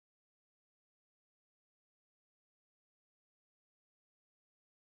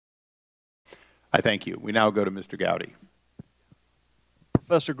I thank you. We now go to Mr. Gowdy.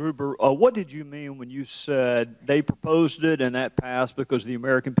 Professor Gruber, what did you mean when you said they proposed it and that passed because the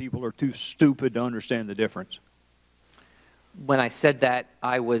American people are too stupid to understand the difference? When I said that,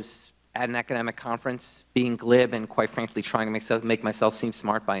 I was at an academic conference being glib and, quite frankly, trying to make myself seem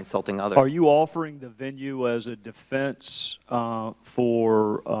smart by insulting others. Are you offering the venue as a defense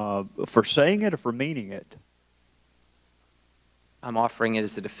for saying it or for meaning it? I'm offering it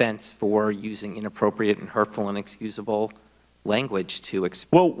as a defense for using inappropriate and hurtful and inexcusable language to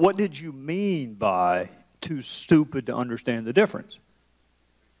express. Well, what did you mean by too stupid to understand the difference?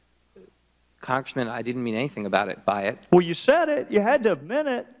 Congressman, I didn't mean anything by it. Well, you said it. You had to admit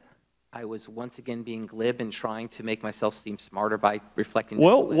it. I was once again being glib and trying to make myself seem smarter by reflecting.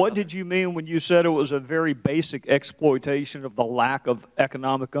 Well, what did you mean when you said it was a very basic exploitation of the lack of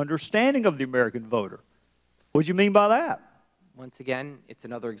economic understanding of the American voter? What did you mean by that? Once again, it's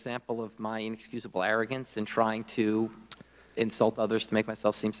another example of my inexcusable arrogance in trying to insult others to make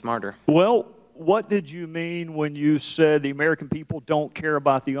myself seem smarter. Well, what did you mean when you said the American people don't care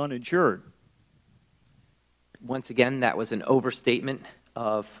about the uninsured? Once again, that was an overstatement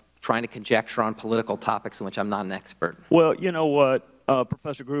of trying to conjecture on political topics in which I'm not an expert. Well, you know what,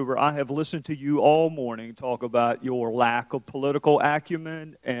 Professor Gruber, I have listened to you all morning talk about your lack of political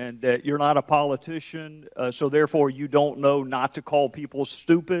acumen and that you're not a politician, so therefore you don't know not to call people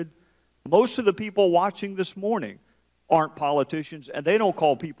stupid. Most of the people watching this morning aren't politicians, and they don't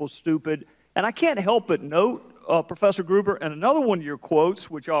call people stupid. And I can't help but note, Professor Gruber, and another one of your quotes,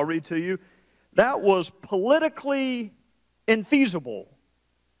 which I'll read to you, that was politically infeasible.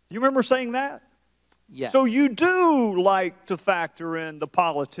 You remember saying that? Yes. So you do like to factor in the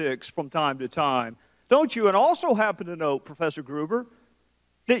politics from time to time, don't you? And also happen to note, Professor Gruber,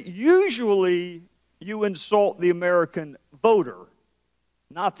 that usually you insult the American voter,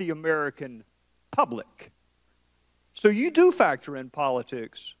 not the American public. So you do factor in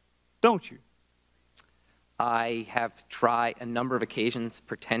politics, don't you? I have tried a number of occasions,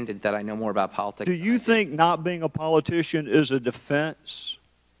 pretended that I know more about politics. Do you think not being a politician is a defense?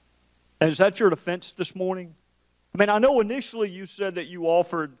 And is that your defense this morning? I mean, I know initially you said that you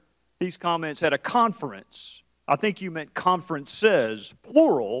offered these comments at a conference. I think you meant conferences,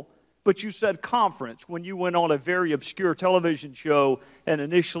 plural, but you said conference when you went on a very obscure television show and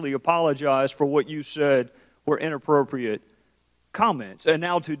initially apologized for what you said were inappropriate comments. And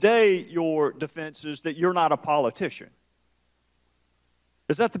now today your defense is that you're not a politician.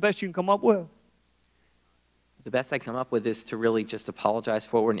 Is that the best you can come up with? The best I come up with is to really just apologize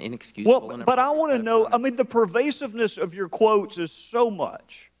for an inexcusable. Well, but I want to know, I mean, the pervasiveness of your quotes is so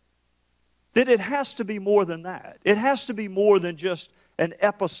much that it has to be more than that. It has to be more than just an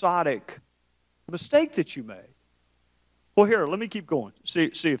episodic mistake that you made. Well, here, let me keep going. See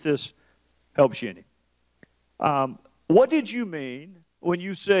if this helps you any. What did you mean when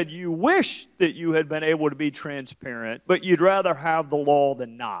you said you wish that you had been able to be transparent, but you'd rather have the law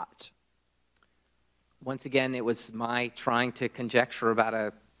than not? Once again, it was my trying to conjecture about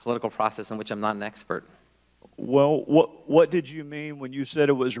a political process in which I'm not an expert. Well, what did you mean when you said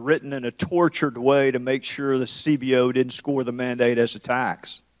it was written in a tortured way to make sure the CBO didn't score the mandate as a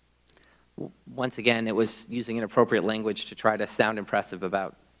tax? Once again, it was using inappropriate language to try to sound impressive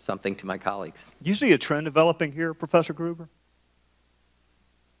about something to my colleagues. You see a trend developing here, Professor Gruber?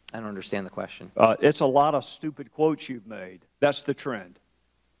 I don't understand the question. It's a lot of stupid quotes you've made. That's the trend.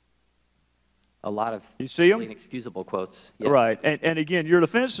 A lot of you see them? Inexcusable quotes. Yeah. Right. And again, your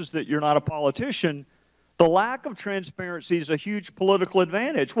defense is that you're not a politician. The lack of transparency is a huge political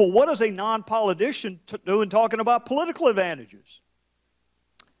advantage. Well, what does a non-politician do in talking about political advantages?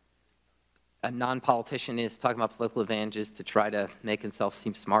 A non-politician is talking about political advantages to try to make himself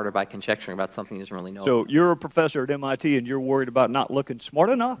seem smarter by conjecturing about something he doesn't really know. So you're a professor at MIT and you're worried about not looking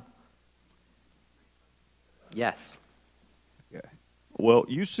smart enough? Yes. Okay. Well,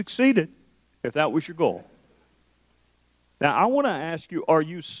 you succeeded, if that was your goal. Now, I want to ask you, are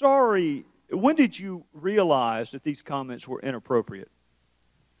you sorry, when did you realize that these comments were inappropriate?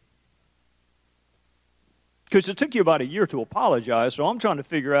 Because it took you about a year to apologize, so I'm trying to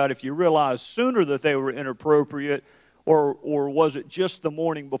figure out if you realized sooner that they were inappropriate, or was it just the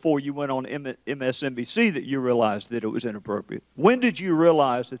morning before you went on MSNBC that you realized that it was inappropriate? When did you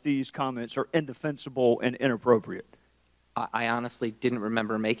realize that these comments are indefensible and inappropriate? I honestly didn't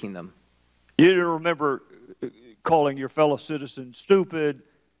remember making them. You didn't remember calling your fellow citizens stupid,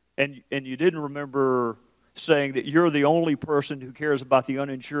 and you didn't remember saying that you're the only person who cares about the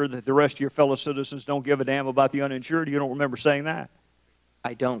uninsured, that the rest of your fellow citizens don't give a damn about the uninsured? You don't remember saying that?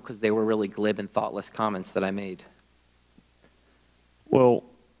 I don't, because they were really glib and thoughtless comments that I made. Well,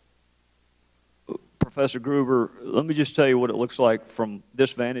 Professor Gruber, let me just tell you what it looks like from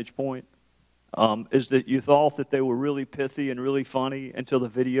this vantage point, is that you thought that they were really pithy and really funny until the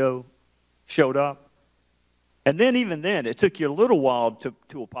video showed up. And then even then, it took you a little while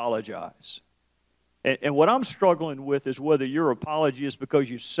to apologize. And what I'm struggling with is whether your apology is because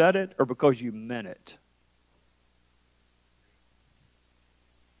you said it or because you meant it.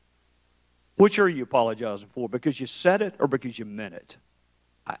 Which are you apologizing for? Because you said it or because you meant it?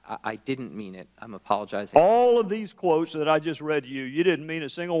 I didn't mean it. I'm apologizing. All of these quotes that I just read to you, you didn't mean a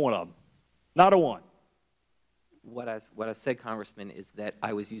single one of them. Not a one. What I said, Congressman, is that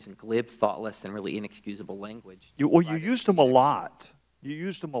I was using glib, thoughtless, and really inexcusable language. You used them a lot. You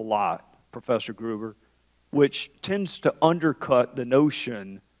used them a lot, Professor Gruber, which tends to undercut the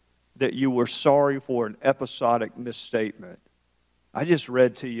notion that you were sorry for an episodic misstatement. I just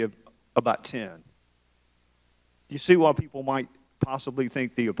read to you about 10. You see why people might possibly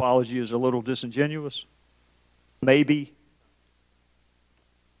think the apology is a little disingenuous? Maybe.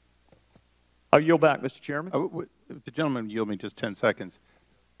 I'll yield back, Mr. Chairman. If the gentleman yield me just 10 seconds.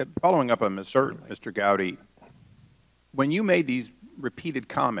 Following up on Mr. Gowdy, when you made these repeated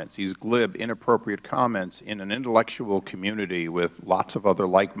comments, these glib, inappropriate comments in an intellectual community with lots of other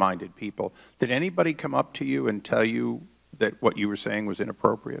like-minded people, did anybody come up to you and tell you that what you were saying was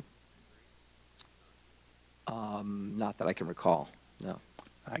inappropriate? Not that I can recall, no.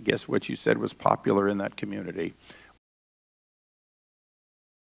 I guess what you said was popular in that community.